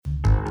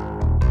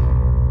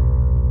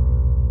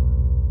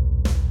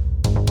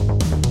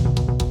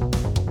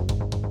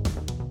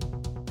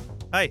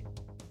Hi,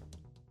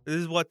 this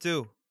is What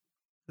Do,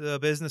 the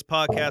business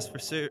podcast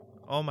for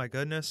oh my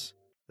goodness,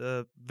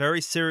 the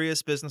very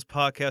serious business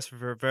podcast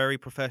for very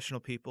professional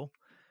people.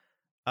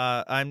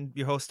 I'm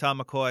your host Tom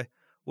McCoy.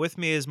 With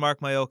me is Mark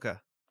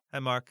Mayoka. Hi,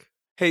 Mark.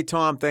 Hey,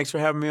 Tom. Thanks for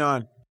having me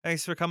on.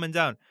 Thanks for coming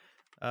down.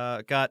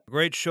 Got a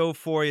great show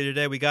for you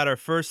today. We got our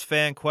first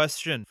fan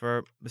question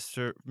for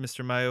Mr.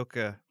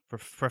 Mayoka,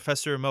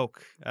 Professor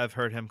Moak. I've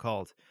heard him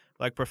called,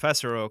 like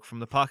Professor Oak from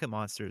the Pocket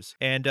Monsters.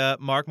 And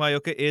Mark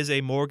Mayoka is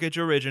a mortgage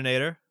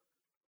originator.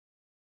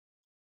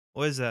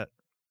 What is that?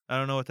 I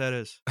don't know what that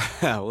is.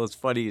 Well, it's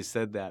funny you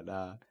said that.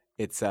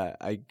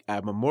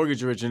 I'm a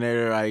mortgage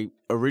originator. I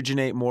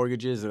originate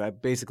mortgages, and I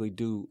basically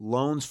do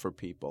loans for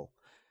people.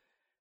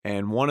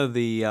 And one of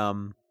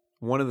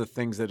the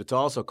things that it's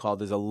also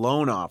called is a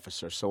loan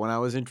officer. So when I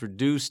was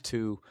introduced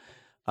to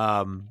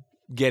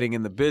getting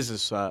in the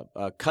business,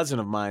 a cousin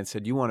of mine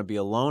said, "You want to be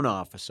a loan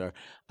officer?"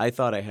 I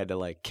thought I had to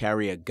like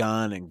carry a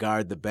gun and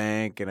guard the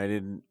bank, and I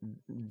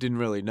didn't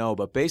really know.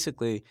 But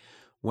basically,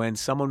 when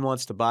someone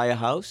wants to buy a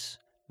house,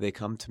 they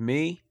come to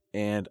me,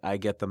 and I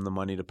get them the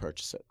money to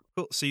purchase it.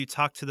 Cool. So you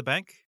talk to the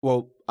bank?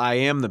 Well, I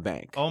am the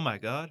bank. Oh my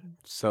God.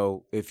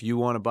 So if you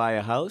want to buy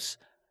a house,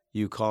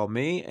 you call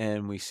me,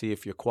 and we see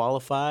if you're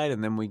qualified,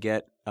 and then we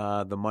get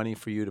the money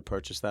for you to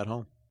purchase that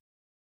home.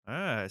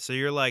 So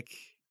you're like,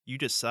 you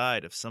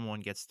decide if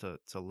someone gets to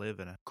live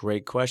in it.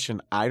 Great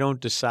question. I don't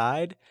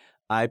decide.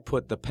 I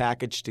put the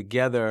package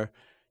together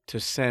to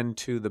send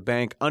to the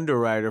bank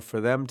underwriter for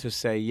them to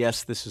say,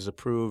 yes, this is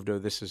approved or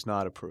this is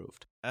not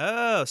approved.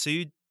 Oh, so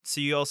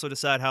you also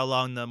decide how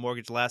long the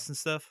mortgage lasts and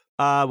stuff?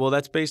 Well,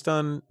 that's based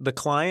on the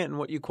client and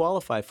what you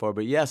qualify for.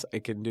 But yes, I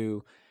can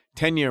do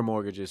 10-year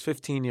mortgages,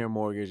 15-year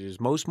mortgages.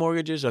 Most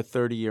mortgages are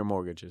 30-year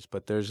mortgages,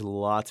 but there's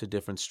lots of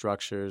different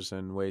structures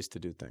and ways to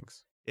do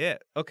things. Yeah.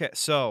 Okay.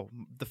 So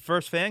the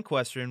first fan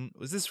question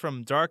was this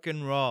from Dark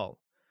and Raw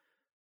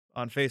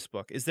on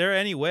Facebook. Is there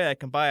any way I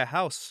can buy a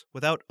house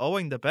without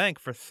owing the bank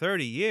for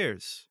 30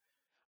 years?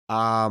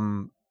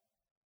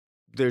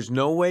 There's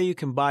no way you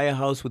can buy a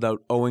house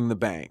without owing the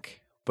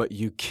bank, but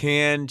you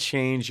can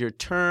change your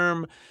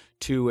term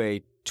to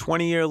a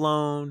 20-year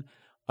loan,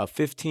 a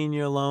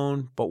 15-year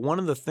loan. But one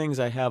of the things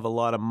I have a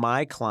lot of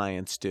my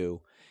clients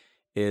do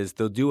is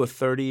they'll do a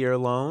 30-year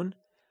loan,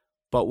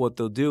 but what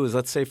they'll do is,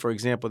 let's say, for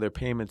example, their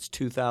payment's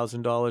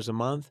 $2,000 a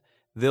month.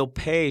 They'll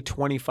pay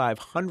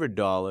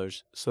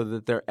 $2,500 so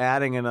that they're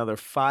adding another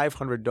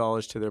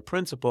 $500 to their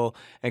principal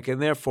and can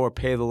therefore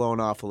pay the loan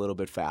off a little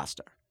bit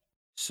faster.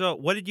 So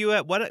what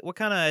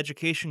kind of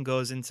education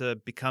goes into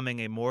becoming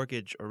a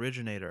mortgage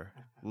originator,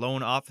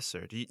 loan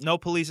officer? No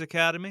police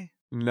academy?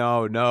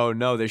 No.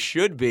 There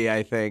should be,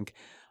 I think.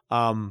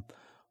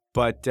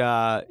 But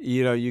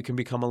you can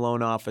become a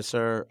loan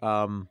officer.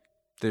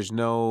 There's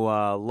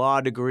no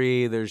law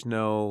degree. There's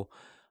no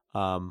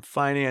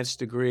finance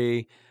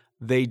degree.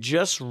 They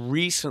just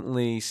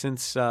recently,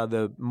 since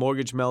the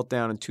mortgage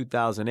meltdown in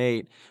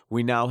 2008,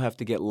 we now have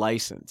to get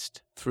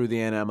licensed through the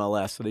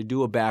NMLS. So they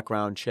do a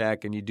background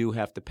check, and you do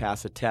have to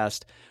pass a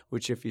test,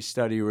 which if you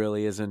study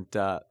really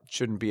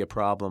shouldn't be a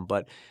problem.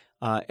 But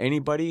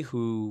anybody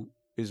who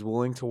is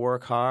willing to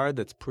work hard,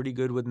 that's pretty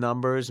good with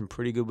numbers and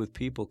pretty good with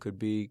people, can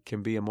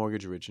be a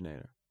mortgage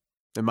originator,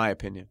 in my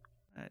opinion.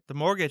 The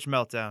mortgage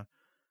meltdown.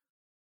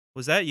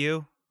 Was that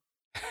you?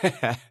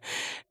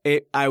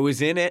 I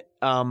was in it,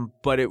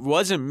 but it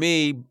wasn't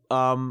me.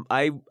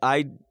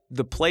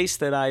 The place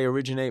that I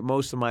originate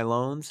most of my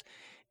loans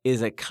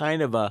is a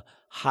kind of a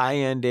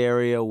high-end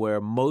area where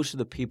most of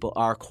the people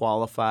are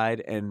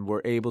qualified and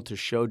were able to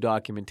show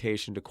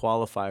documentation to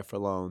qualify for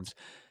loans.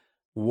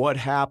 What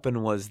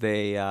happened was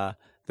there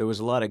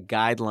was a lot of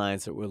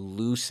guidelines that were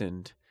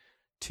loosened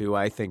to,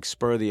 I think,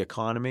 spur the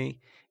economy,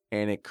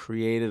 and it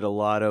created a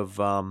lot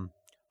of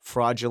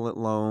fraudulent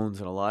loans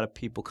and a lot of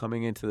people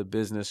coming into the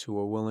business who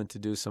were willing to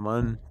do some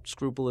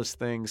unscrupulous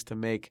things to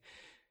make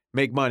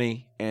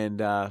money. And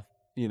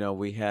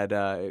we had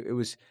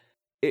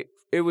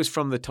it was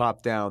from the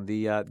top down.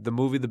 The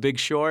movie The Big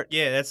Short.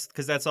 Yeah, that's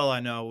because that's all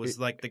I know was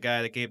like the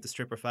guy that gave the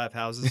stripper 5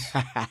 houses.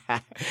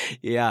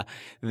 Yeah,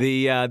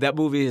 that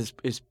movie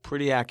is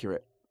pretty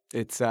accurate.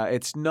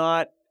 It's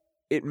not.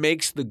 It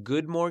makes the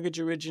good mortgage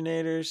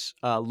originators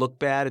look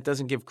bad. It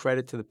doesn't give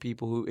credit to the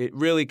people who. It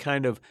really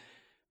kind of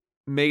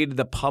made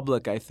the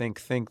public, I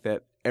think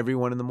that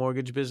everyone in the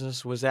mortgage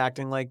business was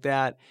acting like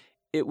that.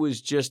 It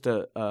was just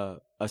a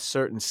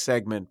certain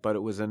segment, but it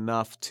was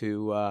enough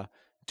to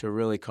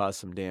really cause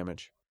some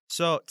damage.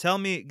 So tell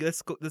me,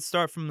 let's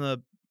start from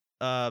the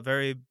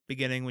very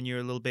beginning when you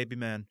were a little baby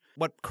man.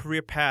 What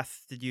career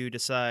path did you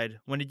decide?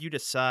 When did you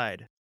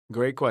decide?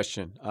 Great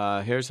question.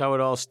 Here's how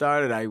it all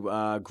started.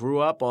 I grew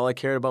up, all I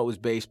cared about was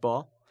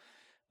baseball.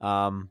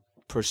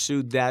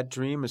 Pursued that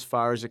dream as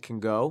far as it can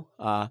go.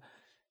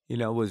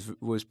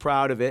 Was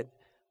proud of it.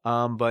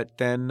 But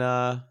then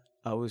I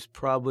was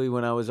probably,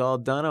 when I was all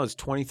done, I was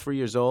 23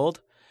 years old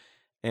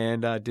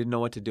and didn't know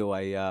what to do.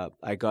 I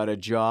got a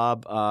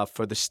job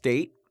for the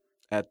state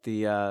at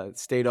the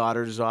state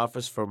auditor's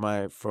office for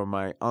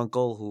my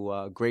uncle,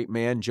 who great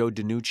man, Joe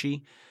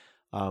DiNucci.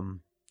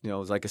 it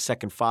was like a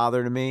second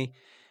father to me.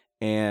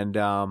 And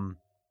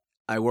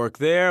I worked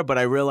there, but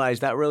I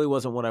realized that really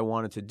wasn't what I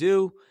wanted to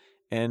do.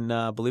 And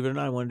believe it or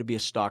not, I wanted to be a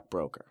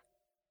stockbroker.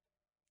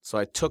 So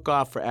I took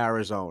off for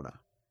Arizona.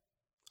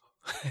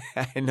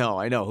 I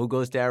know. Who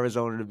goes to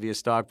Arizona to be a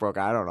stockbroker?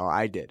 I don't know.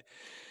 I did.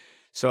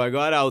 So I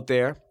got out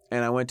there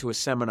and I went to a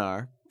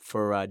seminar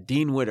for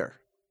Dean Witter.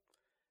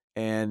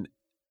 And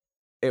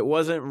it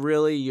wasn't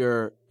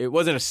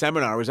a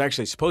seminar. It was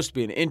actually supposed to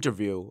be an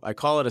interview. I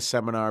call it a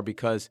seminar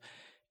because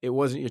it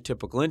wasn't your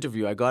typical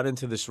interview. I got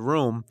into this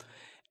room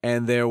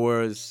and there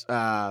was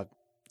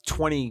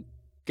 20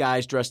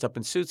 guys dressed up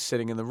in suits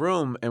sitting in the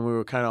room, and we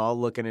were kind of all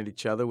looking at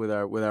each other with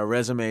our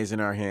resumes in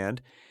our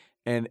hand.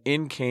 And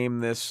in came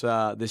this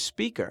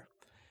speaker,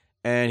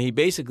 and he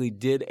basically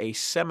did a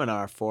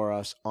seminar for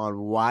us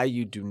on why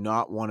you do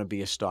not want to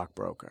be a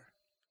stockbroker.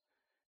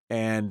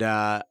 And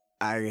I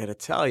got to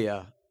tell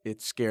you,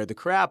 it scared the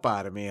crap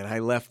out of me. And I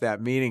left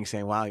that meeting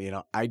saying,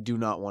 wow, I do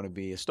not want to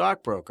be a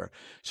stockbroker.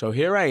 So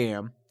here I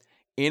am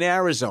in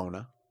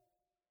Arizona.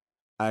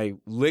 I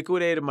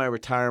liquidated my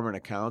retirement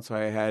account. So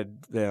I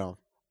had,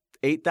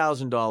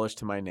 $8,000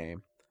 to my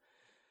name.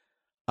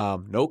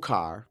 No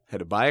car. Had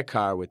to buy a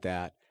car with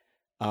that.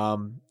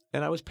 And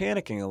I was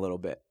panicking a little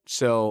bit.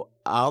 So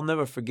I'll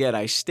never forget,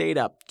 I stayed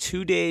up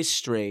 2 days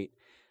straight.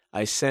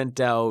 I sent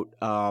out,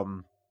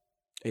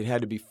 it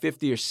had to be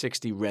 50 or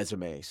 60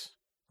 resumes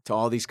to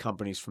all these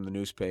companies from the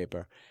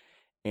newspaper.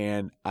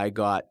 And I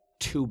got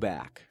 2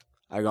 back.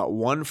 I got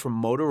one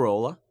from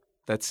Motorola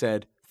that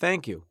said,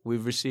 "Thank you,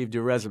 we've received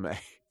your resume."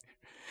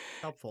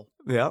 Helpful.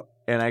 Yeah.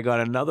 And I got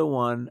another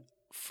one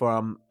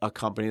from a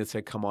company that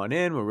said, "Come on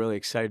in, we're really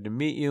excited to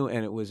meet you."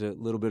 And it was a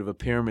little bit of a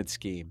pyramid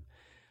scheme.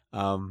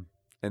 And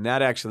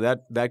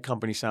that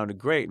company sounded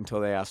great until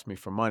they asked me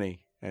for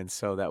money. And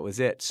so that was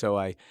it. So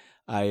I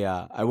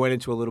went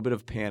into a little bit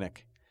of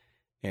panic.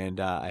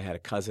 And I had a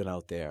cousin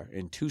out there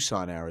in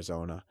Tucson,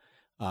 Arizona,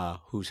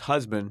 whose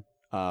husband,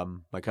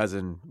 my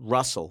cousin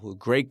Russell, who's a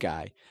great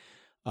guy,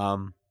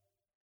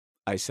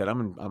 I said,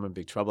 I'm in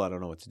big trouble. I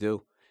don't know what to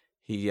do.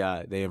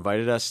 They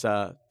invited us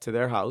to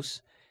their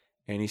house,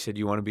 and he said,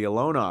 "You want to be a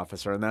loan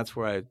officer?" And that's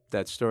where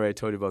that story I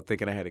told you about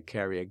thinking I had to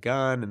carry a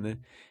gun,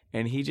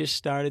 and he just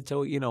started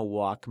to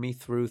walk me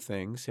through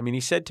things. I mean, he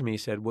said to me,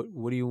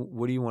 what do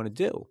you want to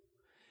do?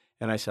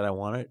 And I said, I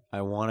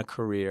want a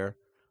career,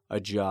 a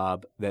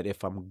job that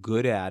if I'm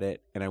good at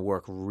it and I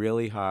work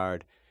really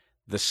hard,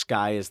 the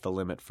sky is the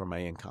limit for my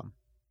income.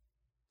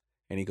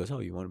 And he goes, "Oh,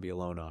 you want to be a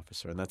loan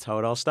officer?" And that's how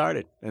it all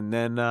started. And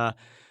then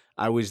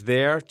I was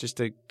there, just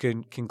to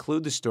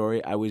conclude the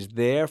story, I was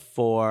there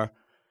for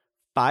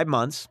 5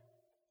 months,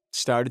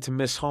 started to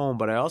miss home,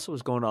 but I also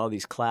was going to all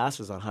these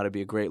classes on how to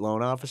be a great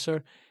loan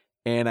officer.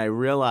 And I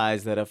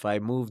realized that if I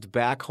moved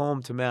back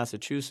home to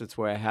Massachusetts,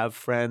 where I have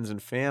friends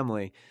and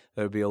family,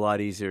 that would be a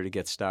lot easier to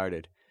get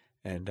started.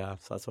 And so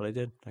that's what I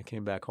did. I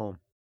came back home.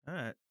 All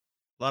right.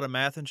 A lot of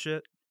math and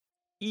shit.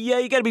 Yeah,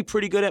 you got to be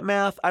pretty good at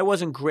math. I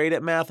wasn't great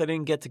at math. I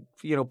didn't get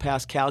to,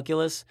 pass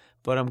calculus,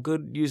 but I'm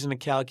good using a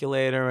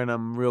calculator, and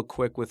I'm real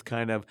quick with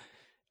kind of,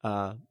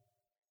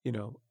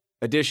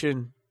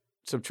 addition,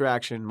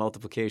 subtraction,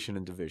 multiplication,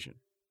 and division.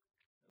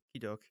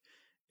 Doke.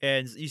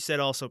 And you said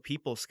also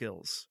people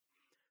skills.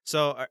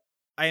 So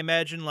I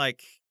imagine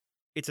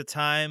it's a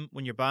time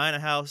when you're buying a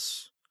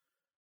house,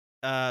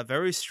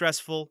 very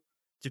stressful.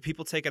 Do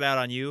people take it out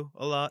on you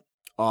a lot?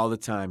 All the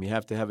time. You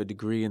have to have a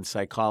degree in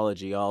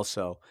psychology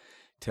also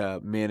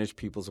to manage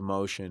people's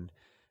emotion.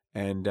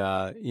 And,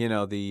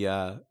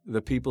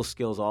 the people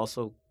skills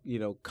also,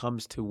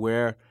 comes to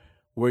where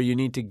you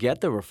need to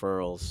get the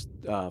referrals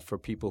for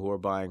people who are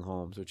buying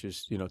homes, which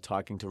is,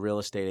 talking to real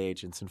estate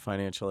agents and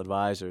financial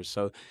advisors.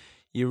 So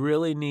you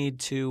really need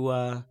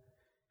to,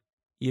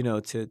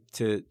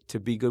 to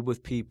be good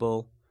with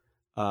people,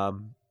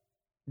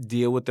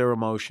 deal with their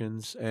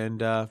emotions.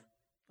 And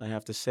I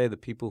have to say, the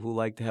people who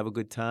like to have a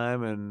good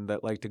time and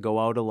that like to go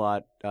out a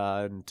lot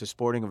and to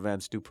sporting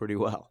events do pretty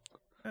well.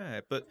 All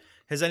right, but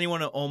has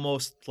anyone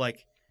almost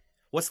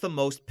what's the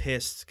most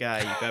pissed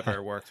guy you've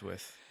ever worked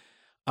with?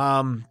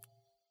 The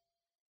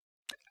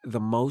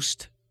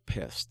most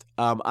pissed.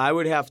 I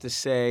would have to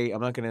say, I'm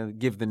not going to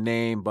give the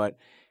name, but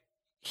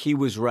he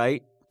was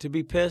right to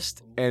be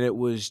pissed, and it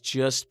was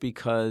just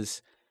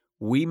because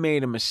we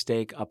made a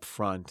mistake up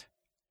front.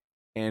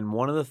 And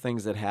one of the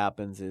things that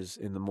happens is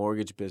in the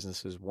mortgage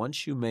business is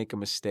once you make a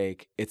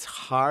mistake, it's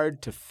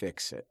hard to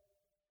fix it.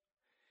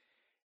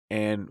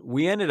 And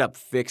we ended up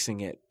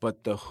fixing it,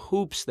 but the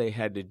hoops they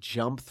had to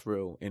jump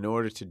through in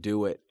order to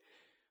do it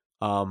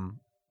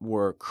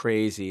were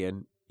crazy.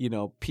 And,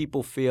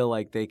 people feel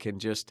like they can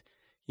just,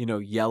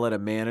 yell at a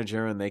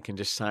manager and they can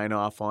just sign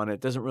off on it.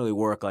 It doesn't really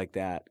work like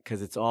that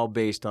because it's all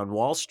based on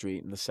Wall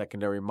Street and the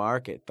secondary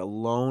market. The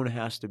loan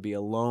has to be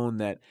a loan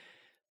that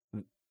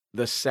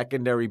the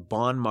secondary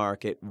bond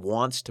market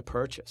wants to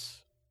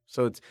purchase.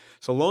 So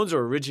loans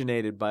are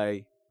originated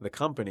by the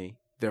company.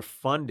 They're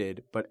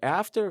funded, but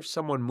after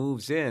someone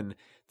moves in,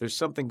 there's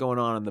something going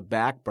on the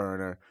back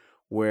burner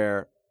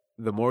where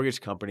the mortgage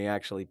company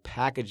actually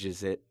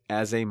packages it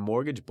as a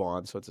mortgage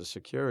bond, so it's a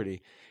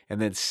security, and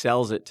then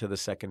sells it to the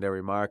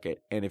secondary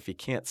market. And if you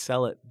can't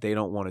sell it, they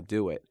don't want to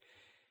do it.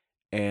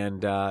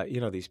 And,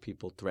 these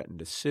people threaten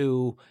to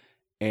sue.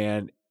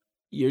 And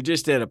you're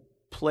just at a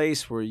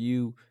place where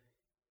you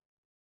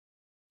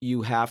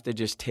have to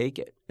just take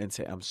it and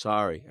say, I'm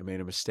sorry, I made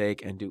a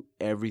mistake, and do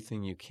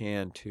everything you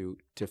can to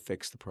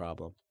fix the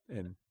problem.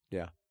 And,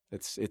 yeah,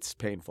 it's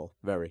painful,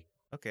 very.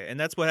 Okay, and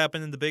that's what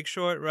happened in The Big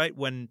Short, right?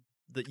 When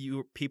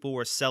people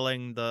were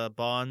selling the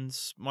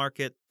bonds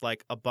market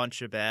like a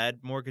bunch of bad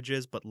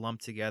mortgages, but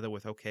lumped together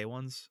with okay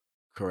ones.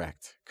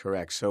 Correct.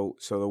 So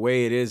the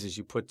way it is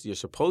you're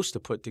supposed to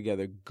put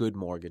together good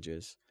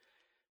mortgages,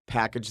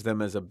 package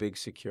them as a big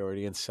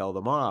security, and sell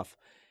them off.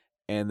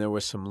 And there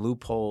were some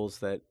loopholes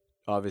that,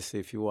 obviously,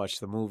 if you watch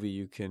the movie,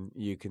 you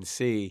can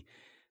see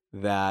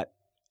that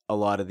a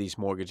lot of these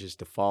mortgages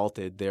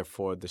defaulted.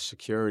 Therefore, the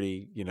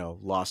security,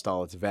 lost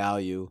all its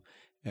value.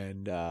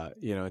 And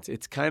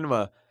it's kind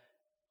of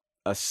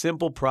a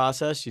simple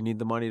process. You need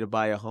the money to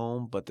buy a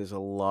home, but there's a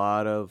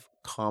lot of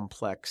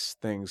complex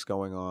things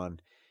going on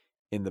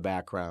in the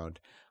background.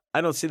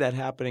 I don't see that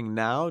happening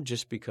now,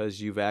 just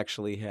because you've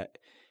actually had.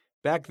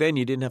 Back then,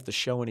 you didn't have to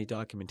show any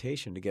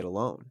documentation to get a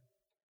loan.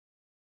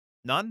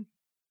 None?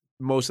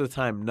 Most of the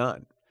time,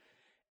 none.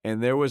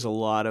 And there was a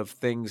lot of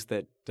things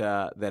that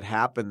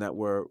happened that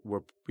were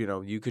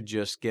you could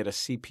just get a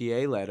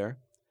CPA letter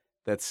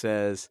that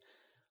says,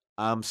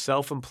 I'm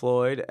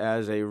self-employed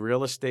as a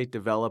real estate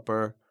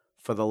developer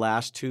for the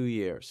last 2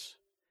 years.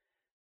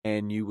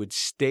 And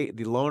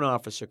the loan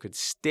officer could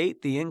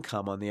state the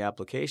income on the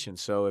application.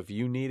 So if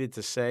you needed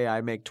to say, I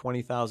make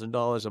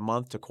 $20,000 a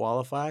month to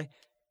qualify,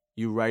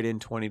 you write in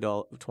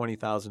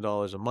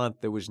 $20,000 a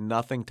month. There was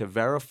nothing to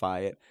verify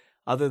it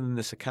other than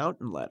this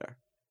accountant letter.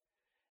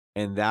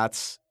 And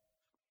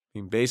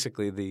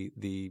basically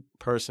the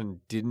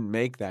person didn't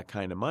make that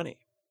kind of money.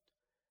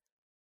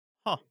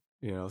 Huh.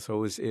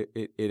 So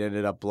it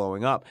ended up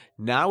blowing up.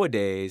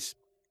 Nowadays,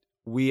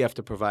 we have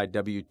to provide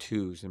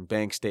W-2s and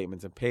bank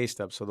statements and pay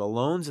stubs. So the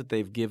loans that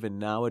they've given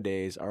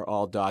nowadays are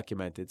all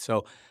documented.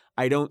 So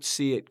I don't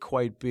see it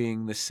quite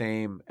being the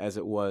same as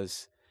it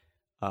was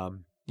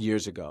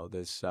years ago.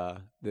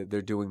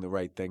 They're doing the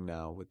right thing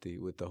now with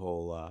the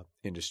whole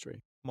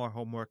industry. More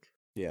homework.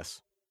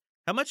 Yes.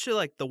 How much you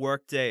like the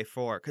work day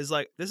for? Because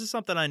this is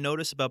something I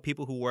notice about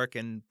people who work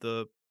in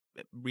the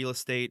real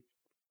estate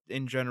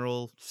in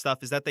general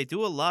stuff, is that they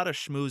do a lot of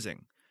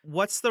schmoozing.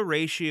 What's the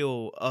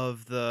ratio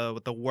of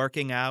the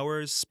working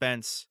hours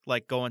spent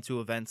going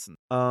to events?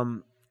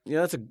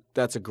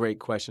 That's a great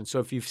question. So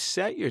if you've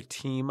set your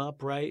team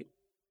up right,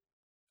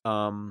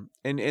 and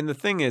the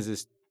thing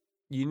is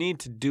you need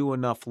to do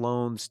enough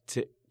loans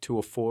to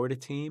afford a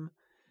team.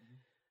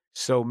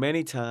 So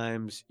many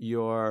times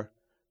you're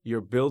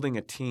building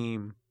a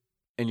team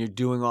and you're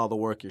doing all the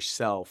work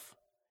yourself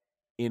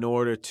in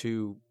order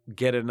to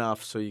get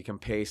enough so you can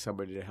pay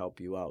somebody to help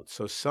you out.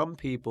 So some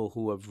people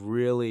who have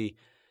really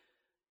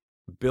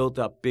built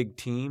up big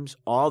teams,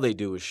 all they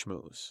do is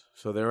schmooze.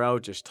 So they're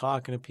out just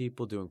talking to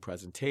people, doing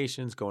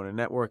presentations, going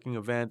to networking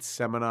events,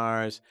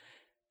 seminars,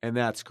 and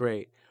that's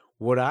great.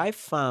 What I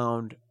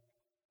found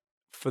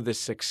for the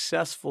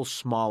successful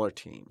smaller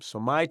teams, so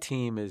my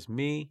team is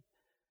me,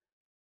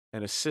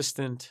 an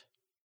assistant,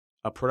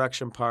 a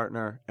production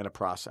partner, and a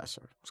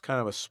processor. It's kind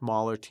of a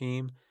smaller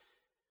team.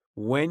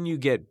 When you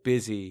get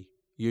busy,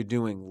 you're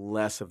doing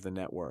less of the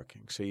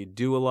networking. So you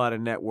do a lot of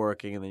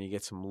networking, and then you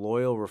get some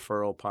loyal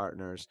referral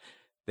partners.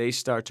 They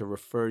start to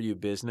refer you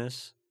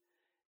business,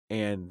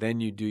 and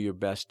then you do your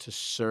best to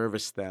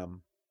service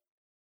them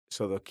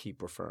so they'll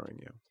keep referring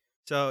you.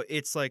 So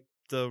it's like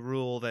the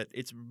rule that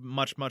it's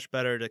much, much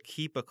better to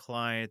keep a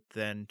client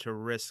than to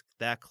risk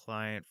that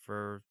client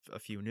for a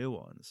few new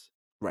ones.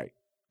 Right.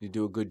 You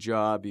do a good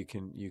job, you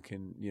can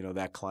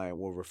that client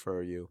will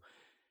refer you.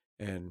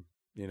 And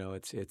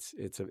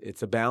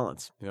it's a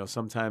balance.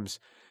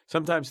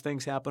 Sometimes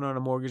things happen on a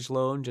mortgage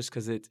loan just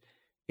because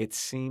it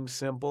seems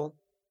simple,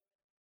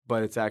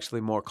 but it's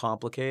actually more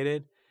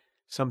complicated.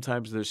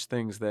 Sometimes there's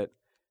things that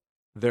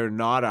they're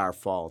not our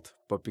fault,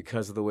 but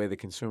because of the way the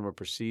consumer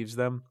perceives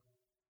them,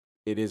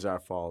 it is our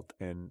fault,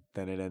 and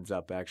then it ends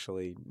up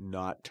actually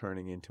not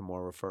turning into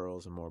more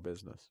referrals and more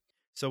business.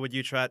 So do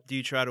you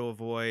try to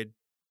avoid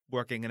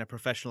working in a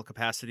professional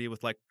capacity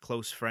with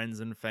close friends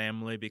and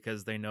family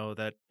because they know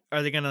that,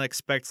 are they going to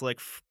expect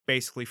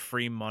basically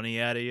free money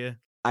out of you?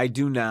 I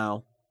do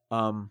now.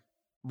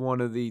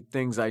 One of the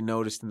things I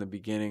noticed in the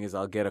beginning is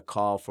I'll get a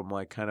call from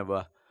kind of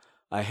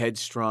a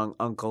headstrong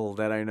uncle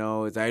that I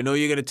know is, I know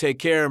you're going to take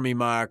care of me,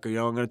 Mark, or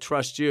I'm going to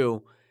trust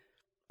you.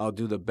 I'll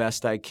do the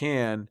best I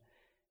can.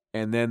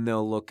 And then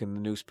they'll look in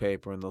the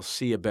newspaper and they'll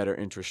see a better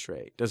interest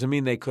rate. Doesn't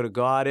mean they could have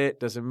got it.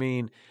 Doesn't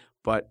mean,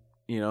 but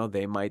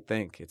they might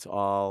think it's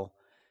all.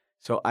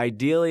 So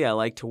ideally, I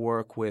like to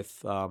work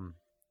with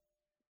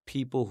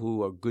people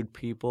who are good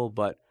people,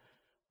 but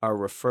are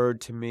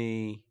referred to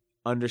me,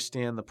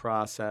 understand the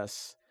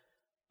process,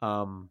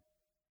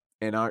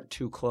 and aren't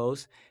too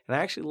close. And I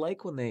actually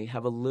like when they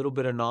have a little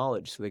bit of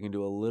knowledge so they can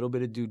do a little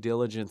bit of due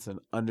diligence and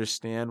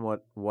understand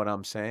what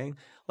I'm saying.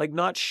 Like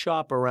not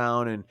shop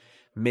around and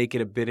make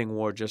it a bidding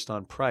war just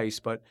on price,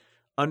 but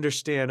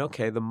understand,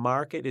 okay, the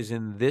market is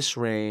in this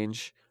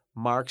range,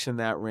 Mark's in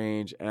that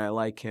range, and I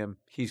like him.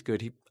 He's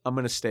good. I'm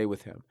going to stay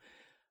with him.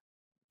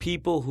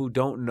 People who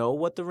don't know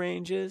what the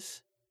range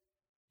is,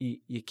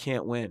 you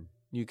can't win.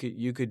 You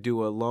could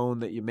do a loan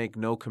that you make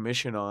no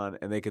commission on,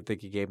 and they could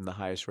think you gave them the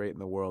highest rate in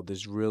the world.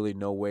 There's really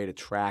no way to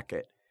track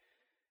it,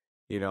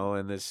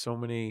 and there's so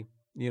many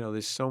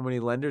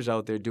lenders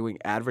out there doing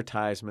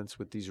advertisements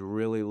with these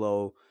really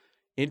low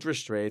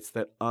interest rates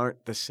that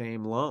aren't the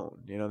same loan.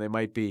 They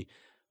might be,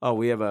 oh,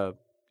 we have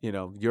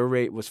your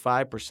rate was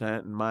 5%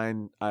 and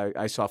mine,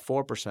 I saw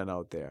 4%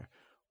 out there.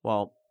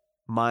 Well,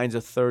 mine's a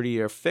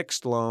 30-year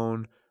fixed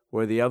loan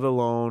where the other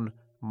loan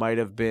might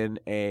have been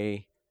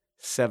a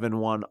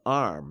 7/1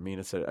 ARM. I mean,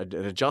 it's an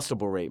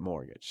adjustable rate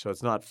mortgage. So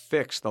it's not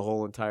fixed the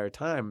whole entire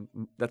time.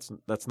 That's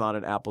not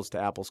an apples to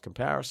apples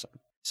comparison.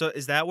 So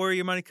is that where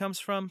your money comes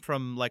from?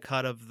 From like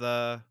cut of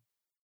the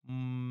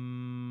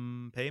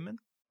payment?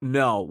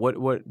 No,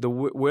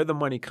 where the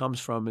money comes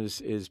from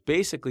is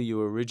basically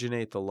you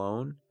originate the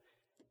loan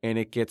and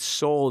it gets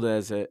sold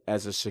as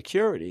a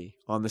security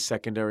on the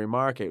secondary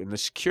market. And the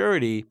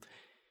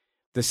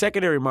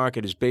secondary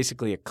market is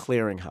basically a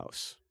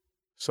clearinghouse.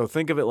 So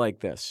think of it like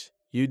this.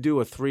 You do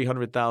a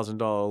 $300,000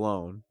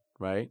 loan,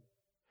 right?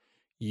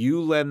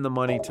 You lend the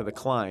money to the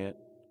client.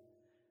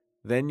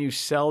 Then you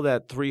sell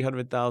that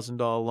 $300,000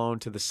 loan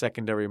to the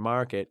secondary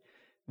market.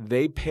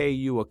 They pay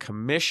you a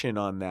commission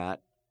on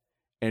that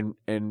and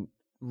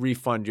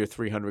refund your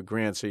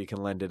 $300,000 so you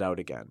can lend it out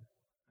again.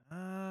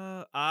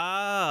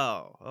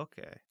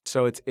 Okay.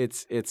 So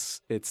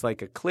it's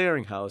like a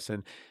clearinghouse,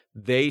 and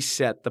they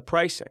set the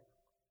pricing.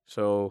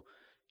 So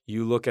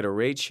you look at a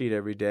rate sheet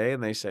every day,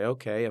 and they say,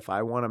 okay, if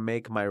I want to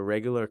make my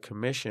regular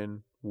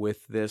commission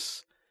with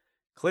this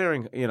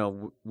clearing,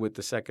 with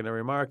the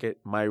secondary market,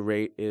 my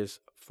rate is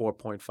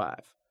 4.5.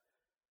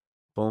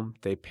 Boom,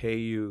 they pay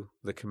you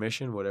the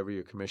commission, whatever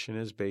your commission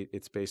is.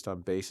 It's based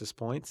on basis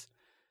points,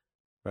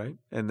 right?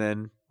 And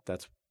then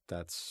that's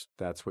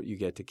what you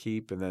get to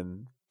keep, and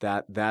then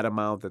that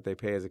amount that they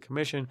pay as a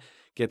commission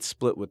gets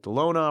split with the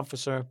loan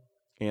officer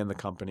and the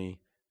company,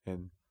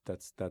 and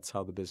that's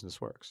how the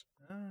business works.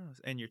 Oh,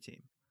 and your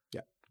team.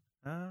 Yeah.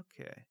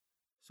 Okay.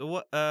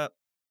 So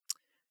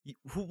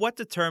what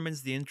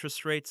determines the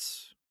interest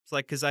rates? It's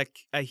like, because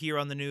I hear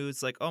on the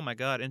news like, oh my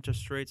God,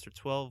 interest rates are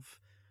 12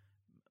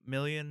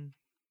 million%.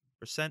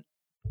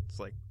 It's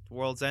like the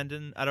world's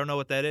ending. I don't know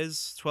what that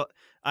is. 12.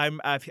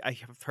 I've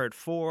heard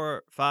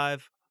 4,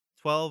 5,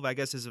 12. I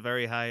guess is a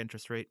very high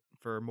interest rate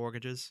for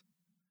mortgages.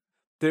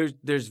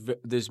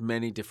 There's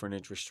many different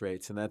interest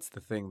rates, and that's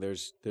the thing.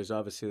 There's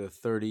obviously the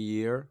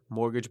 30-year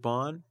mortgage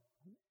bond.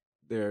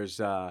 There's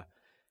a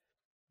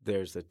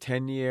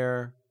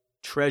 10-year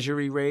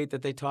treasury rate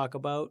that they talk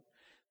about.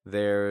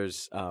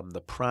 There's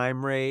the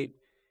prime rate,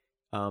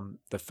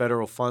 the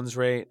federal funds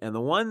rate, and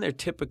the one they're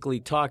typically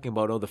talking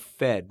about, the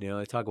Fed.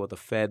 They talk about the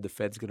Fed. The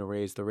Fed's going to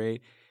raise the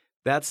rate.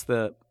 That's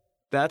the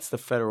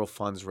federal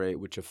funds rate,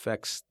 which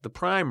affects the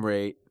prime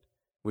rate,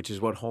 which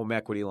is what home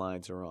equity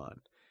lines are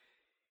on.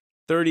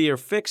 30-year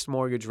fixed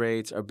mortgage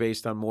rates are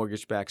based on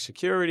mortgage-backed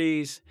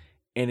securities,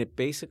 and it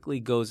basically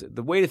goes –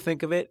 the way to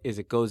think of it is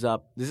it goes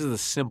up – this is the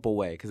simple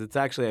way, because it's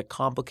actually a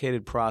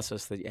complicated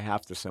process that you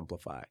have to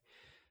simplify.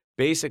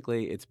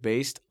 Basically, it's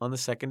based on the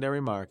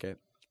secondary market,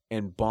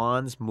 and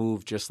bonds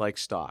move just like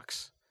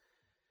stocks.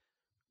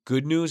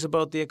 Good news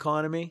about the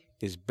economy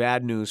is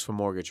bad news for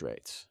mortgage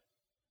rates.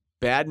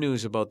 Bad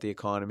news about the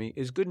economy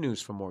is good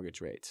news for mortgage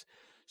rates.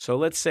 So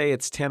let's say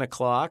it's 10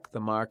 o'clock, the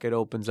market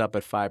opens up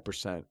at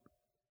 5%.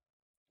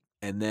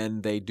 And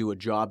then they do a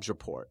jobs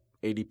report.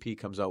 ADP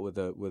comes out with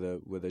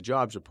a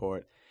jobs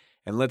report,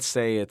 and let's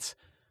say it's,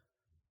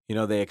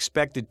 they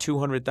expected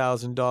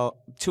 200,000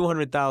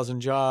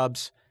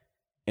 jobs,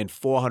 and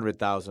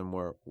 400,000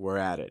 were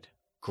added.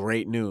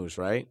 Great news,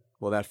 right?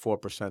 Well, that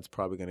 4% is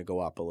probably going to go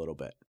up a little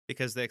bit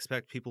because they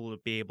expect people to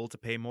be able to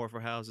pay more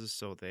for houses,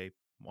 so they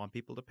want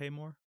people to pay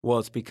more. Well,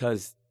 it's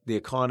because the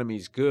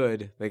economy's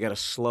good, they got to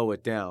slow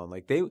it down.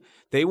 Like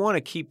they want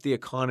to keep the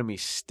economy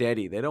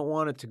steady. They don't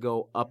want it to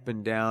go up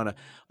and down.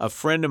 A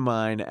friend of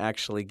mine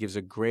actually gives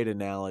a great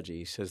analogy.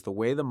 He says the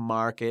way the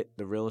market,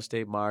 the real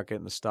estate market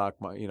and the stock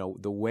market,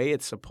 the way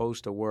it's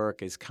supposed to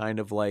work is kind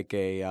of like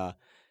an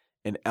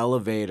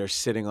elevator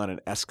sitting on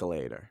an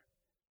escalator.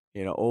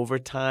 Over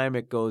time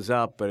it goes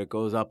up, but it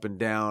goes up and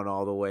down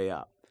all the way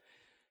up.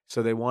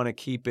 So they want to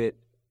keep it,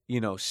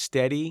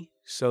 steady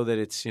so that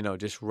it's,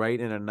 just right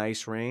in a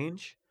nice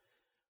range.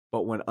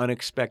 But when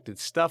unexpected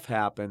stuff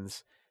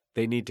happens,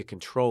 they need to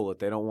control it.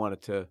 They don't want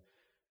it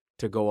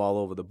to go all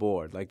over the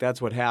board. Like that's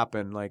what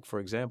happened. Like, for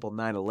example,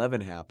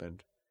 9/11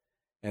 happened.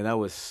 And that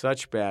was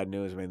such bad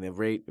news. I mean, the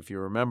rate, if you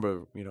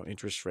remember,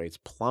 interest rates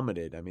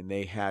plummeted. I mean,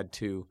 they had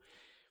to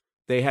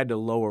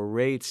lower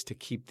rates to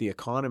keep the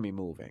economy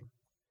moving.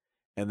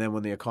 And then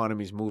when the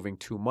economy's moving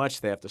too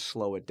much, they have to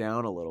slow it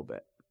down a little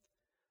bit.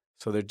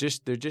 So they're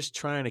just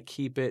trying to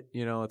keep it,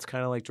 it's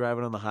kind of like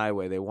driving on the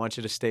highway. They want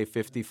you to stay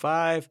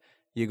 55.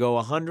 You go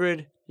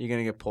 100, you're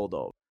going to get pulled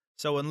over.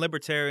 So when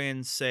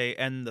libertarians say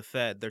end the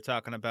Fed, they're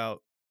talking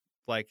about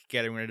like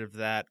getting rid of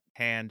that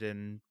hand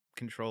in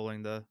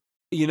controlling the.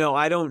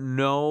 I don't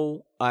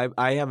know.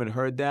 I haven't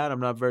heard that. I'm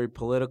not very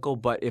political,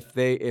 but if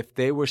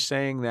they were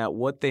saying that,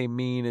 what they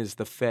mean is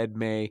the Fed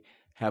may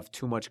have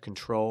too much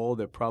control.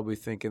 They're probably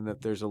thinking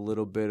that there's a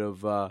little bit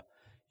of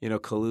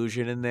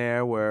collusion in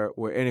there where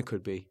and it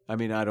could be. I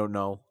mean, I don't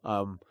know.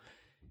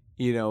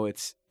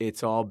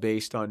 It's all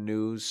based on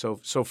news.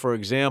 So for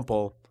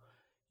example,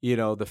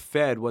 the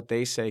Fed, what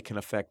they say can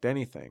affect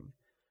anything.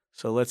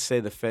 So let's say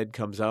the Fed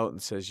comes out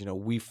and says,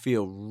 we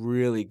feel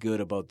really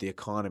good about the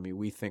economy.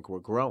 We think we're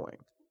growing.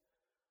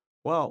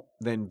 Well,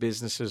 then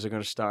businesses are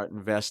going to start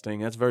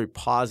investing. That's very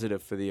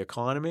positive for the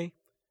economy.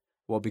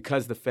 Well,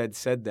 because the Fed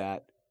said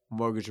that,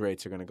 mortgage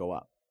rates are going to go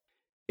up.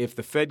 If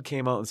the Fed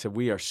came out and said,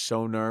 we are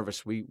so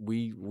nervous,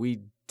 we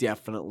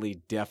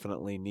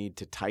definitely need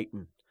to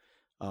tighten.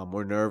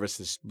 We're nervous.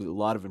 There's a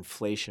lot of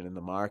inflation in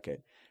the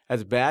market.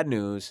 That's bad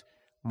news.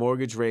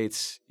 Mortgage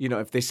rates,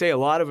 if they say a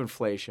lot of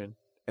inflation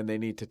and they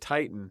need to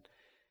tighten,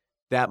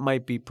 that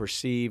might be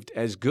perceived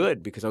as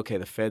good because, okay,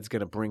 the Fed's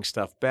going to bring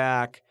stuff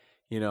back,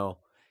 And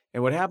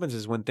what happens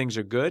is when things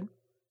are good,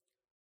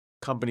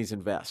 companies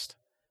invest.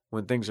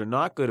 When things are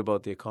not good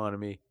about the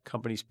economy,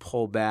 companies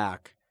pull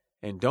back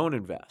and don't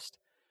invest.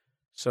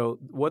 So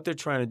what they're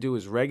trying to do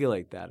is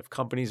regulate that. If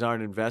companies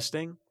aren't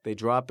investing, they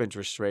drop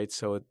interest rates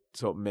so it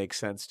makes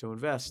sense to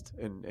invest.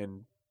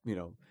 And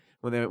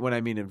when I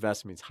mean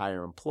invest, it means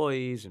hire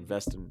employees,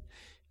 invest in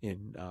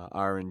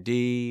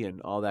R&D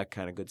and all that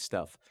kind of good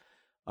stuff.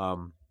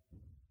 So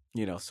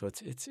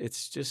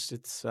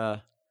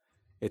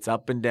it's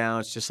up and down.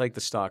 It's just like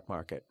the stock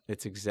market.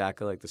 It's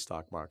exactly like the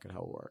stock market, how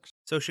it works.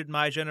 So should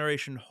my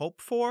generation hope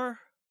for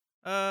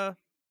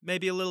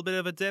maybe a little bit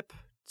of a dip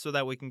so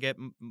that we can get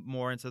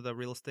more into the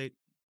real estate?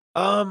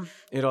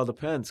 It all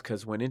depends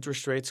because when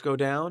interest rates go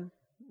down,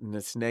 and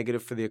it's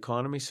negative for the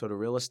economy, so do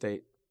real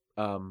estate.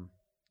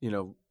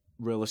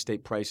 Real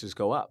estate prices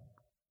go up.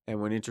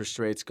 And when interest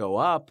rates go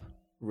up,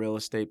 real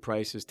estate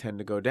prices tend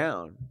to go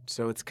down.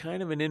 So it's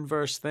kind of an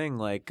inverse thing.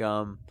 Like,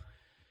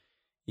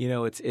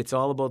 it's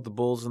all about the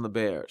bulls and the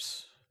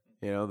bears.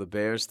 The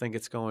bears think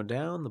it's going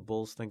down. The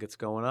bulls think it's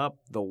going up.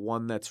 The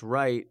one that's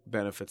right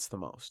benefits the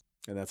most.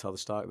 And that's how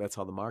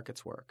the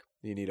markets work.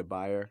 You need a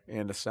buyer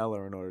and a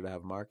seller in order to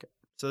have a market.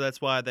 So that's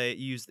why they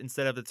used,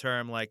 instead of the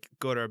term like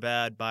good or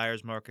bad,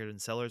 buyer's market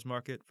and seller's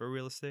market for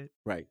real estate?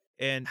 Right.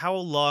 And how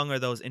long are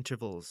those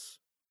intervals,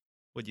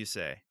 would you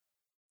say?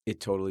 It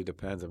totally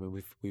depends. I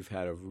mean, we've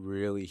had a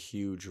really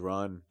huge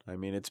run. I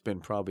mean, it's been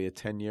probably a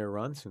 10-year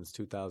run since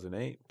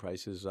 2008.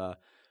 Prices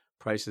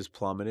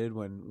plummeted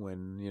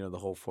when the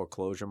whole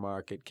foreclosure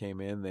market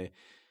came in. They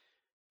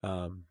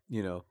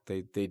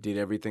did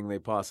everything they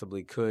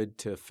possibly could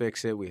to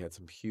fix it. We had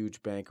some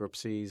huge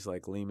bankruptcies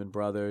like Lehman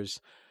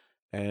Brothers,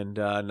 and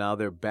now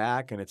they're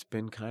back, and it's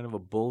been kind of a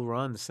bull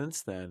run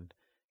since then.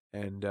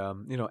 And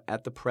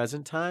at the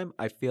present time,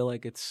 I feel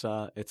like it's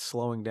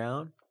slowing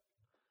down,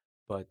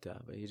 but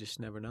you just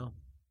never know.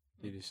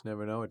 You just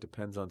never know. It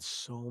depends on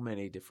so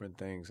many different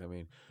things. I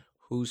mean,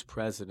 who's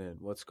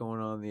president? What's going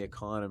on in the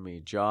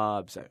economy?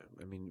 Jobs?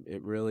 I mean,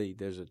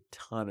 there's a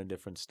ton of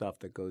different stuff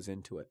that goes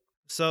into it.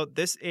 So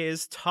this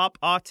is Top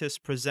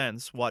Artist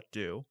Presents What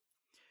Do.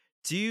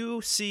 Do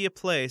you see a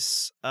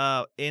place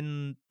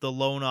in the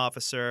loan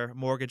officer,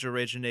 mortgage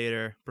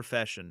originator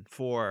profession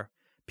for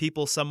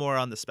people somewhere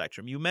on the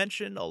spectrum? You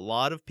mentioned a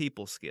lot of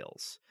people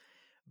skills,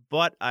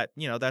 but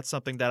that's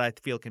something that I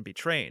feel can be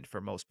trained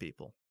for most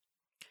people.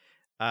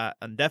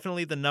 And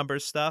definitely the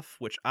numbers stuff,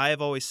 which I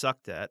have always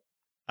sucked at.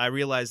 I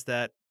realized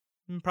that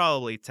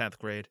probably 10th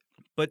grade.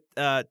 But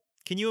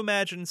can you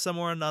imagine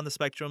someone on the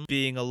spectrum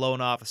being a loan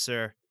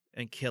officer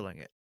and killing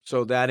it?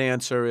 So that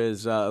answer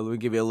is, let me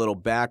give you a little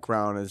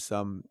background. Is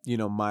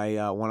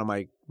my one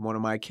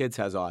of my kids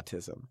has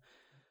autism.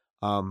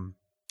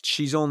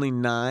 She's only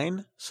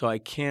 9, so I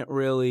can't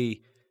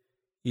really,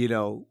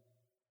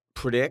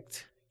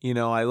 predict.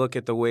 I look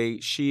at the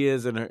way she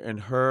is and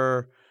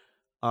her.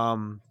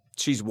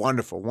 She's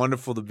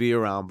wonderful to be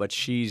around, but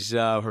she's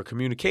her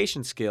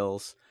communication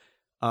skills.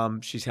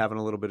 She's having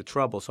a little bit of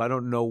trouble, so I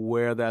don't know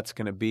where that's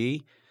going to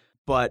be.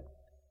 But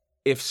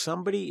if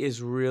somebody is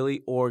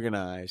really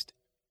organized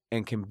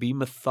and can be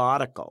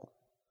methodical,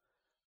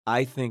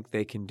 I think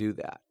they can do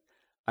that.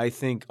 I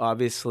think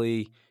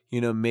obviously,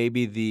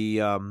 maybe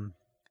the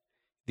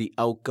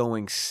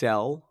outgoing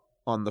sell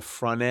on the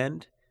front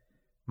end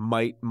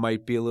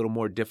might be a little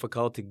more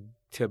difficult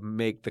to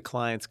make the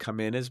clients come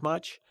in as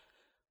much.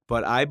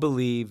 But I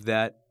believe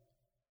that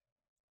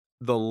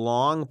the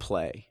long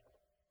play,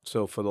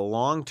 so for the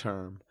long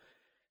term,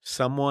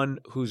 someone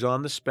who's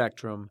on the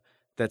spectrum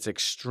that's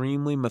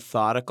extremely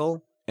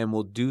methodical and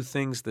will do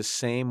things the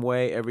same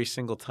way every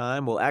single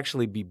time will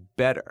actually be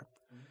better.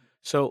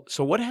 So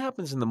what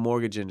happens in the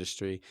mortgage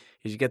industry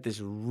is you get this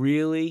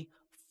really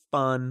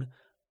fun,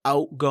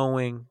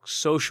 outgoing,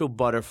 social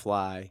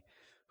butterfly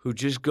who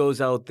just goes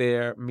out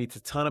there, meets a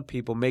ton of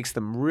people, makes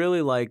them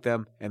really like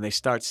them, and they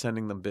start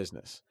sending them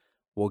business.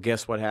 Well,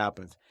 guess what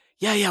happens?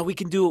 Yeah, we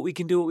can do it, we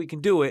can do it, we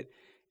can do it.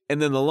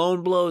 And then the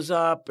loan blows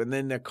up, and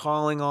then they're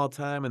calling all the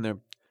time, and they're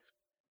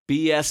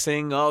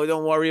BSing. Oh,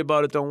 don't worry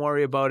about it, don't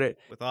worry about it.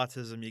 With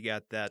autism, you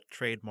got that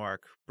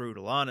trademark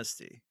brutal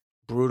honesty.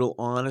 Brutal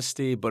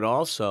honesty, but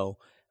also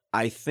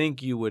I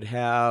think you would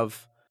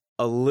have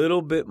a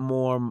little bit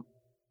more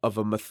of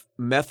a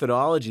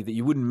methodology that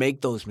you wouldn't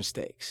make those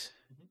mistakes.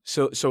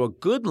 So a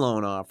good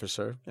loan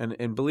officer,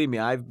 and believe me,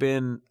 I've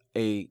been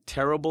a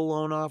terrible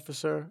loan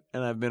officer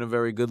and I've been a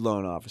very good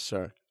loan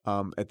officer.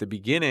 At the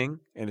beginning,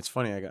 and it's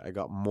funny, I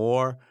got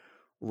more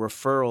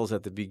referrals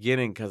at the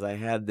beginning because I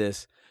had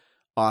this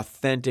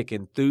authentic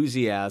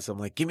enthusiasm,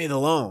 like, give me the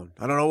loan.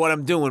 I don't know what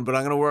I'm doing, but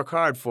I'm going to work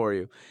hard for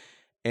you.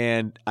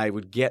 And I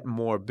would get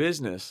more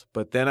business,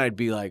 but then I'd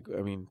be like,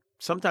 I mean,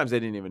 sometimes I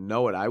didn't even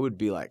know it. I would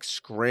be like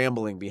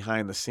scrambling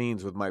behind the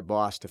scenes with my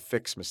boss to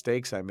fix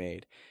mistakes I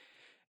made.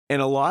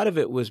 And a lot of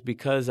it was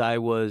because I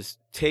was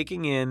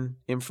taking in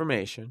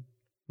information,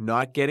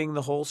 not getting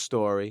the whole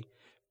story,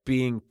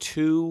 being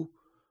too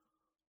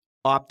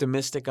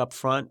optimistic up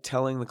front,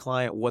 telling the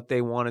client what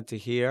they wanted to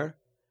hear,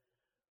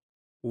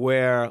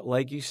 where,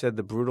 like you said,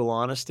 the brutal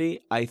honesty,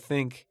 I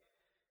think.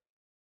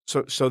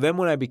 So then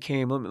when I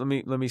became,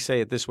 let me say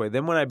it this way,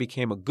 then when I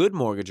became a good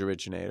mortgage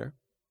originator,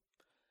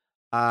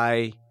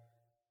 I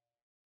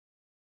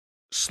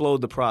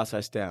slowed the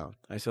process down.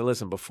 I said,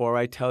 listen, before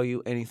I tell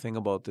you anything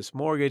about this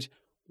mortgage,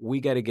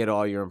 we got to get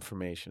all your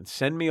information.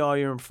 Send me all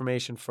your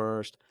information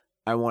first.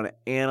 I want to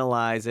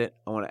analyze it.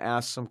 I want to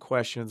ask some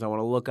questions. I want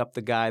to look up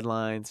the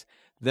guidelines.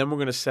 Then we're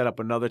going to set up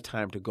another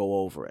time to go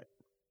over it.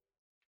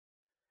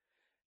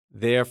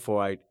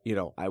 Therefore,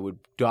 I would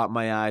dot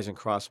my I's and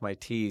cross my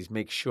T's,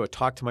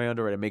 talk to my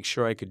underwriter, make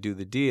sure I could do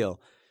the deal.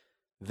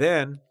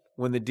 Then,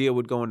 when the deal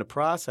would go into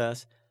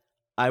process,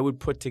 I would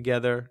put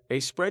together a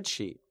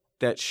spreadsheet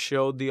that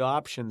showed the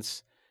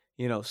options,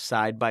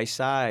 side by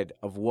side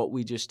of what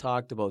we just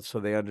talked about,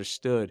 so they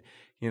understood,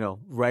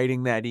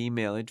 writing that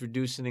email,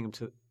 introducing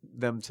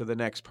them to the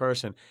next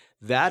person.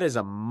 That is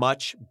a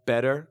much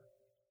better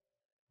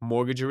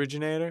mortgage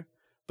originator,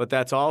 but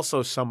that's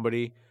also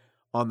somebody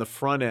on the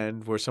front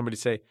end where somebody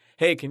say,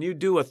 hey, can you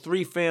do a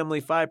 3-family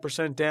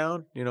 5%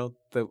 down?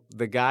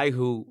 The guy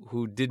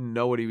who didn't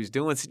know what he was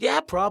doing said,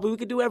 yeah, probably, we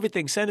could do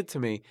everything. Send it to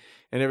me.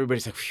 And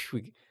everybody's like,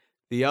 phew.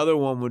 The other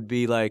one would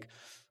be like,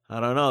 I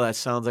don't know, that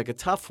sounds like a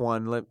tough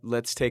one.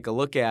 Let's take a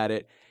look at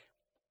it.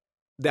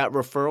 That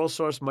referral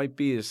source might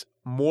be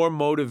more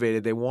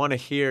motivated. They want to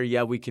hear,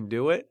 yeah, we can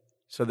do it.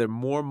 So they're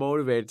more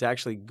motivated to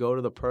actually go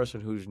to the person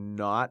who's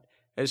not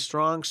as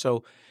strong.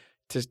 So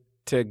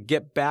to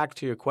get back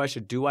to your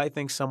question, do I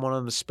think someone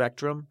on the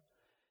spectrum,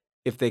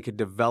 if they could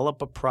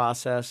develop a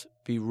process,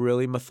 be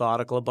really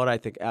methodical about it, I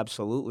think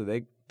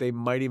absolutely. They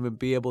might even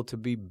be able to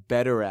be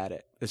better at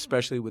it,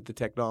 especially with the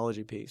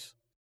technology piece.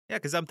 Yeah,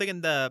 because I'm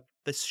thinking the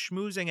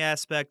schmoozing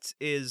aspect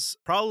is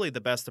probably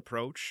the best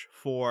approach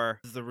for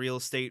the real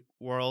estate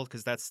world,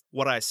 because that's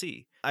what I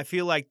see. I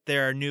feel like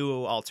there are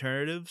new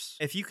alternatives.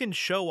 If you can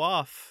show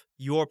off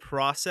your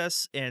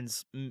process and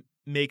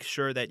make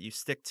sure that you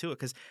stick to it,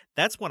 because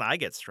that's when I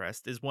get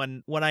stressed, is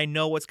when I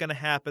know what's going to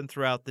happen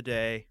throughout the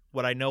day,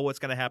 when I know what's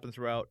going to happen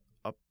throughout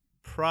a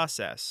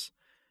process.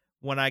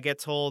 When I get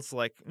told,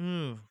 like,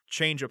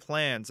 change of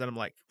plans, and I'm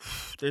like,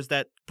 there's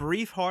that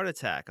brief heart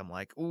attack. I'm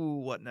like, ooh,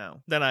 what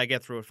now? Then I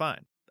get through it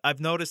fine. I've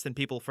noticed in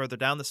people further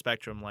down the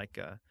spectrum, like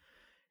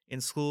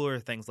in school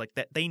or things like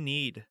that, they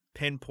need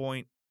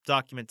pinpoint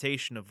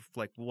documentation of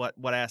like what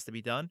has to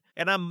be done.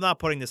 And I'm not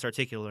putting this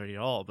articulately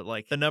at all, but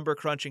like the number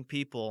crunching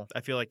people,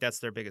 I feel like that's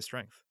their biggest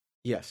strength.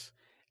 Yes.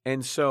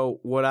 And so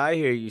what I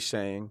hear you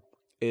saying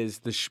is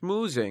the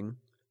schmoozing,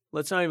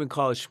 let's not even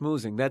call it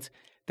schmoozing.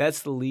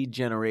 That's the lead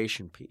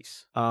generation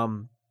piece.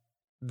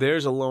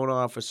 There's a loan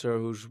officer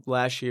who's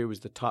last year was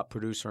the top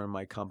producer in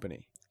my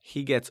company.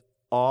 He gets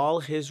all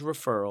his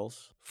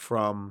referrals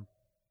from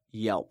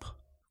Yelp,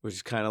 which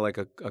is kind of like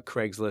a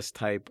Craigslist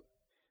type.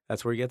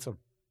 That's where he gets them.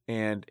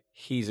 And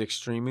he's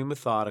extremely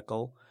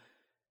methodical.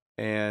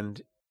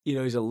 And,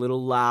 he's a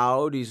little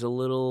loud. He's a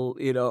little,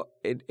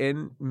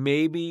 and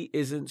maybe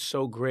isn't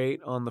so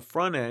great on the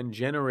front end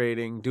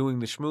doing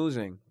the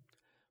schmoozing.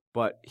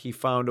 But he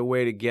found a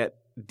way to get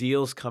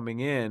deals coming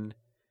in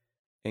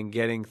and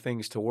getting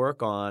things to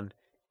work on,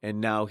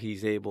 and now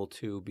he's able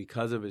to,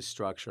 because of his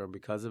structure and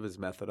because of his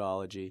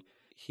methodology,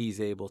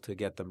 he's able to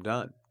get them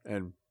done.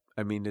 And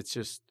I mean, it's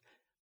just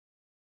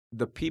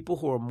the people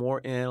who are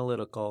more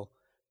analytical,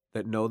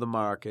 that know the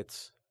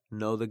markets,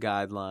 know the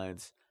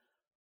guidelines,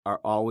 are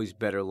always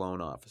better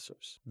loan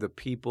officers. The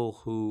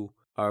people who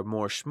are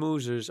more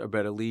schmoozers are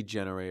better lead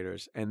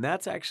generators, and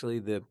that's actually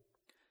the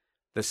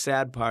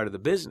sad part of the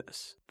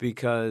business,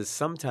 because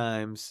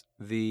sometimes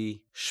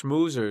the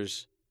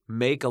schmoozers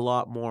make a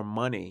lot more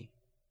money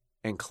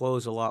and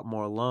close a lot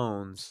more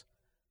loans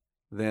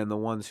than the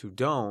ones who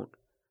don't,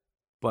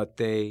 but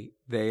they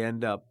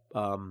end up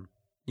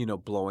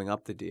blowing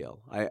up the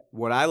deal.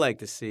 What I like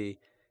to see,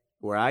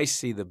 where I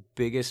see the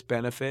biggest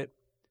benefit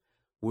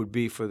would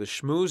be for the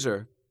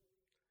schmoozer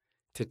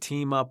to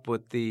team up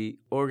with the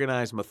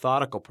organized,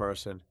 methodical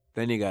person.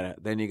 Then you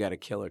got a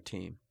killer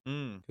team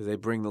because they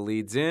bring the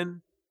leads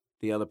in,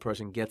 the other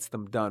person gets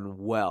them done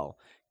well.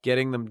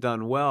 Getting them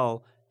done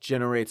well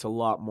generates a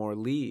lot more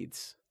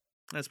leads.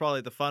 That's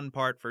probably the fun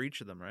part for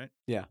each of them, right?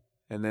 Yeah,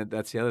 and then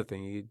that's the other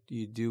thing.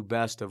 You do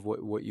best of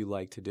what you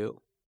like to do.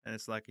 And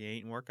it's like you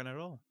ain't working at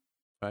all.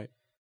 Right.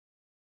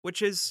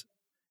 Which is,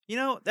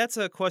 that's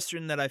a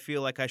question that I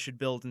feel like I should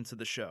build into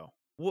the show.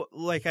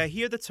 Like I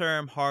hear the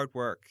term hard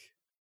work,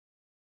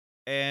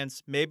 and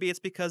maybe it's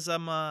because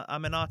I'm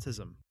in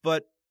autism,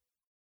 but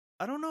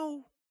I don't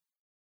know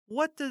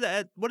what does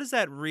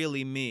that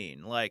really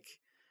mean? Like,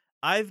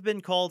 I've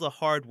been called a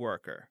hard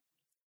worker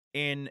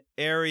in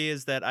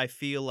areas that I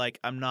feel like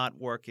I'm not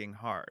working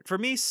hard. For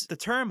me, the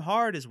term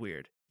hard is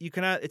weird. You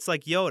cannot. It's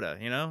like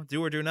Yoda,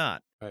 do or do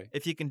not. Right.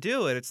 If you can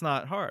do it, it's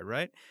not hard,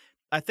 right?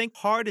 I think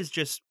hard is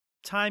just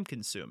time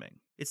consuming.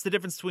 It's the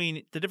difference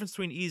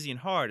between easy and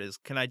hard is,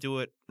 can I do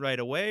it right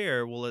away,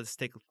 or will it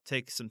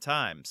take some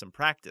time, some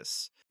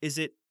practice? Is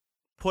it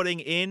putting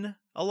in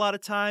a lot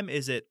of time?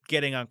 Is it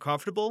getting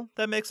uncomfortable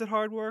that makes it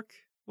hard work?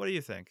 What do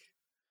you think?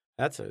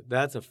 That's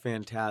a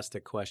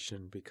fantastic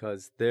question,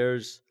 because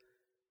there's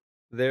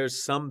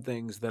some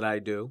things that I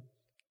do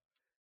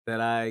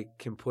that I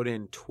can put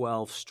in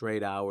 12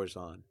 straight hours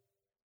on,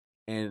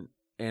 and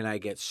I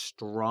get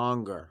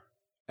stronger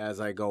as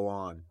I go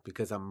on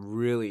because I'm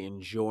really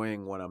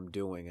enjoying what I'm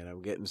doing and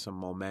I'm getting some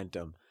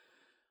momentum.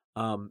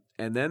 And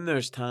then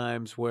there's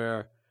times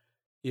where,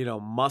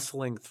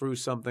 muscling through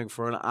something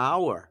for an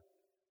hour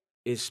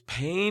is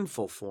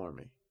painful for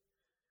me.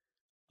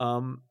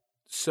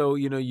 So,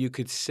 you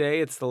could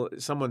say it's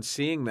someone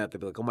seeing that, they'd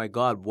be like, oh my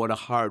God, what a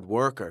hard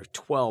worker,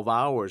 12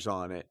 hours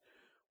on it.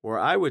 Where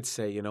I would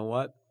say, you know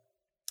what,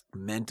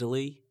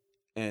 mentally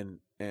and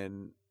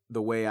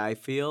the way I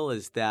feel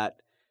is that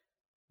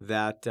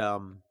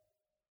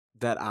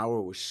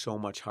hour was so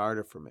much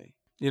harder for me.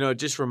 It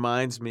just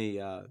reminds me,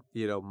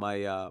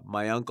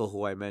 my uncle,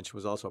 who I mentioned,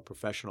 was also a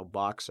professional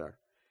boxer.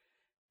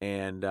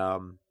 And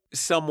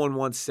someone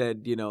once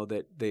said,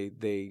 that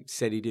they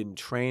said he didn't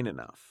train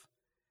enough.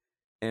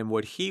 And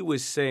what he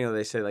was saying,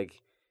 they said,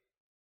 like,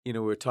 we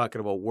were talking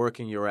about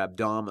working your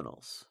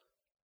abdominals.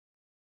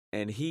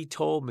 And he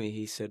told me,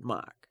 he said,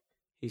 Mark,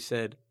 he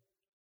said,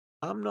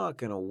 I'm not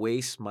going to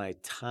waste my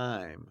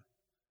time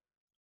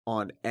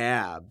on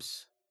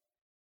abs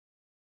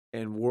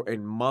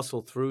and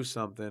muscle through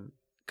something,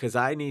 because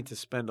I need to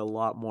spend a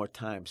lot more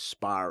time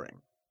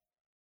sparring.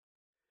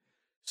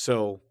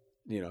 So,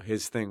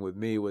 his thing with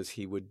me was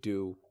he would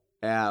do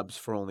abs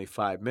for only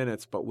 5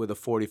 minutes, but with a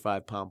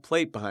 45-pound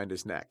plate behind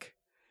his neck,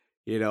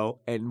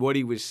 And what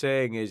he was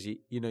saying is,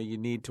 you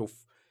need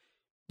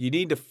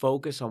to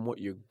focus on what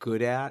you're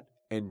good at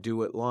and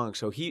do it long.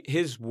 So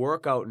his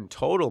workout in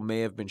total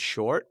may have been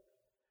short,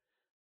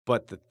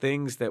 but the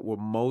things that were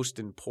most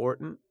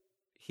important,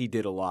 he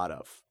did a lot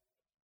of.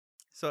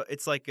 So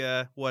it's like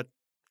for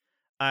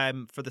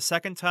the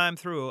second time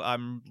through,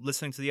 I'm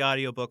listening to the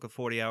audiobook of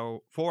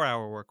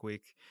 4-Hour Work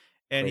Week.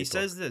 And he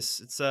says this,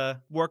 it's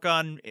work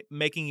on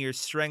making your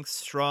strengths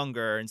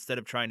stronger instead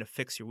of trying to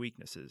fix your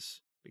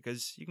weaknesses,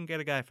 because you can get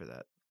a guy for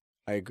that.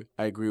 I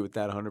agree with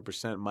that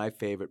 100%. My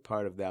favorite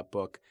part of that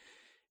book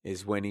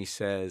is when he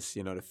says,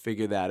 to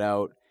figure that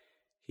out,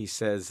 he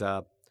says,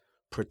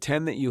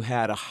 pretend that you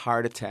had a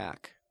heart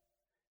attack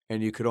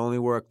and you could only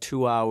work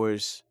 2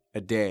 hours a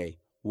day.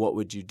 What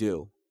would you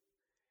do?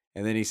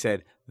 And then he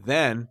said,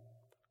 then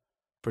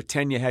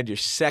pretend you had your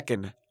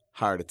second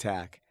heart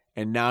attack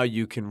and now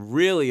you can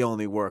really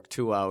only work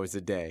 2 hours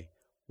a day.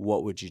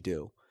 What would you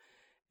do?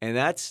 And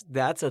that's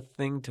a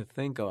thing to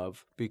think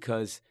of,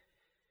 because,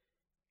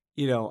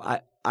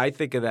 I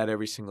think of that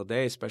every single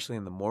day, especially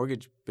in the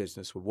mortgage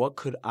business. What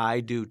could I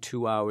do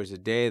 2 hours a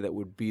day that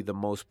would be the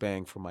most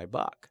bang for my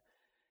buck?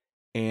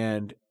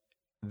 And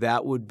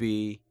that would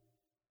be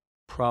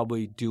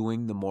probably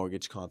doing the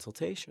mortgage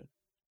consultation.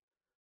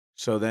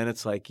 So then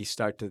it's like you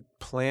start to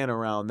plan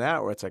around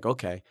that, where it's like,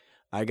 okay,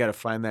 I got to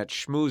find that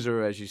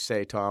schmoozer, as you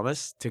say,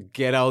 Thomas, to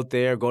get out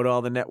there, go to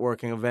all the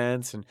networking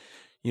events and,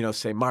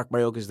 say Mark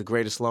Mayoka is the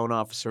greatest loan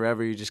officer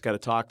ever. You just got to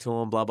talk to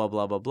him, blah, blah,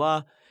 blah, blah,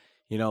 blah.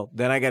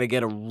 Then I got to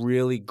get a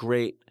really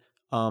great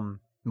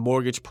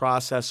mortgage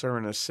processor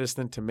and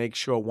assistant to make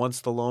sure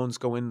once the loans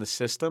go in the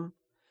system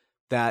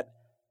that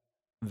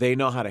they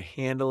know how to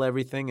handle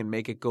everything and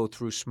make it go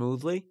through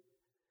smoothly,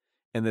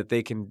 and that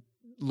they can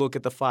look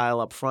at the file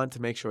up front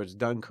to make sure it's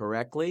done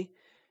correctly.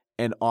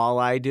 And all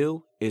I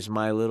do is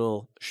my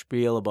little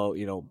spiel about,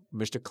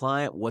 Mr.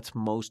 Client, what's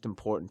most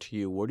important to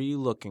you? What are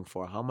you looking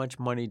for? How much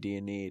money do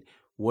you need?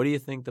 What do you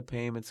think the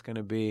payment's going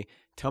to be?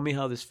 Tell me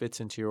how this fits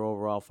into your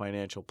overall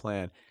financial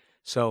plan.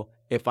 So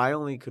if I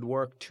only could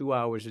work 2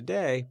 hours a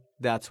day,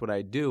 that's what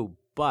I do.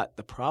 But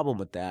the problem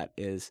with that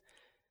is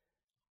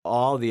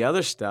all the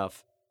other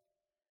stuff,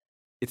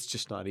 it's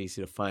just not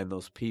easy to find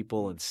those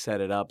people and set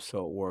it up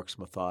so it works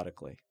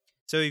methodically.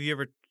 So have you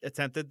ever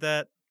attempted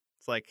that?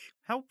 It's like,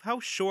 how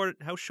short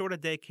a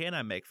day can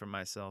I make for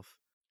myself?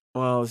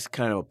 Well, it's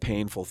kind of a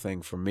painful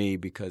thing for me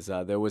because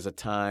there was a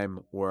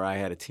time where I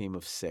had a team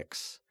of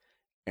 6,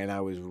 and I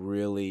was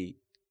really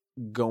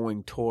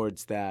going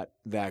towards that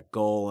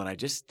goal, and I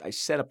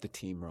set up the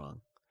team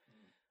wrong.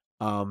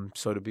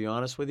 So to be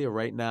honest with you,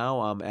 right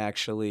now I'm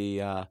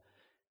actually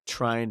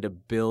trying to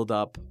build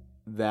up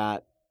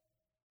that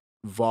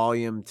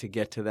volume to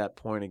get to that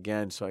point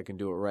again, so I can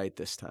do it right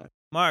this time.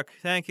 Mark,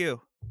 thank you.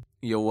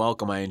 You're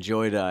welcome. I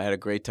enjoyed it. I had a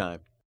great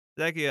time.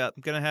 Thank you. I'm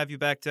going to have you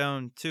back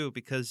down, too,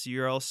 because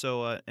you're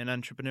also an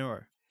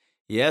entrepreneur.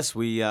 Yes,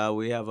 we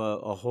have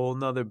a whole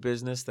nother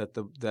business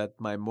that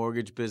my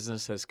mortgage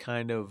business has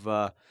kind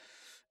of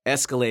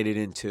escalated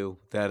into.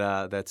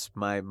 That's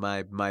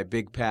my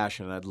big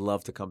passion. I'd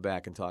love to come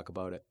back and talk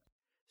about it.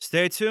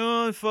 Stay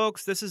tuned,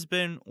 folks. This has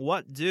been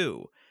What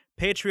Do?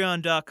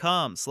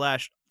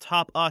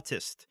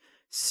 Patreon.com/topautist.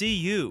 See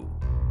you